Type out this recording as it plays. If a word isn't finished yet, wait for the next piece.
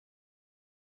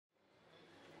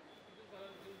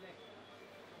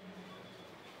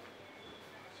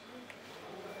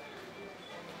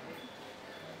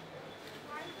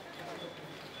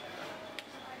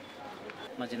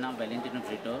माझे नाव Valentino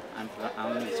Britto.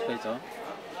 हांव मेक्सिकोचो.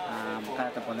 म्हाका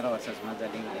आतां 15 वर्सां सुमार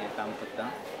जालीं हें काम करता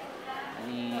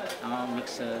आनी हांव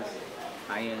mixers,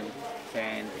 iron,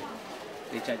 fan,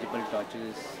 rechargeable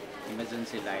torches,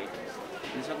 emergency light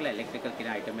हे सगळे इलेक्ट्रिकल कितें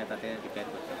आयटम येता ते रिपेर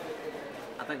करता.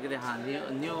 आतां कितें आहा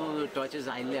न्यू टॉर्चेस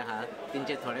आयिल्ले आहा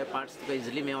तेंचे थोडे पार्ट्स तुका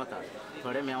इजिली मेवता,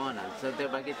 थोडे मेवना. सो ते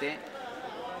बाकी ते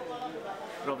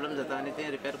प्रॉब्लम जाता आनी ते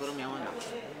रिपेर करूंक मेवना.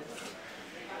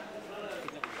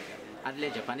 आदले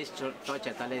जपानीज टॉर्च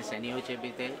येताले सॅनियोचे बी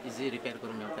ते इजी रिपेर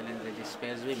करूंक मेवताले आनी तेजे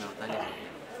स्पेर्स बी मेवताले.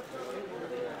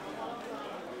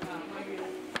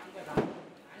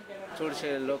 चडशे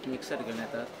लोक मिक्सर घेवन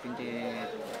येतात, तेंचे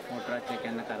मोटराचे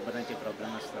केन्ना कार्बनाचे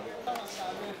प्रॉब्लेम आसता.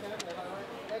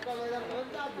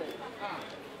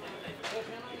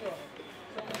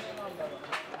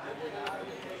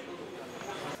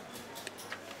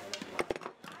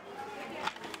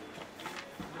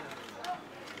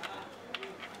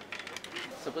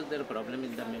 Suppose there is a problem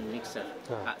in the mixer,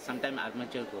 sometimes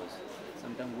armature goes,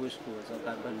 sometimes bush goes or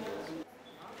carbon goes.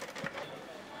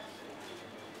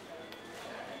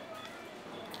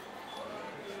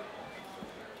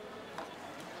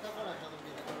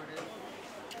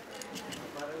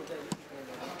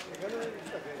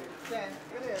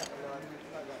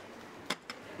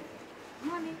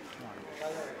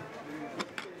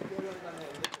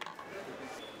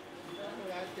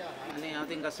 आणि हांव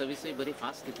तेंकां सर्विसूय बरी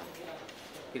फास्ट दिता.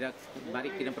 कित्याक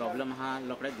बारीक कितें प्रॉब्लम आहा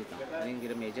रोखडेंच दिता आनी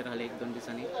कितें मेजर आसलें 1-2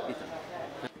 दिसांनी दिता.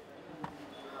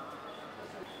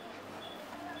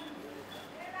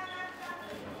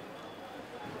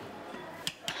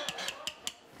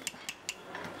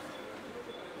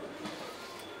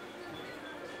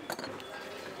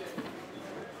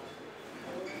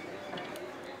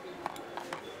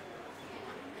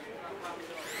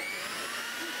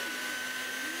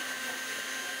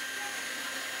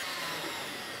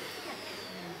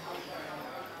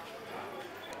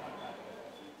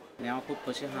 हांव खूब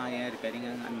खोशी आहा हे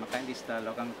रिपेरिंगाक आनी म्हाकाय दिसता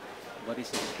लोकांक बरी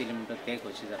सर्वीस दिली म्हणटच ते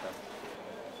खोशी जाता.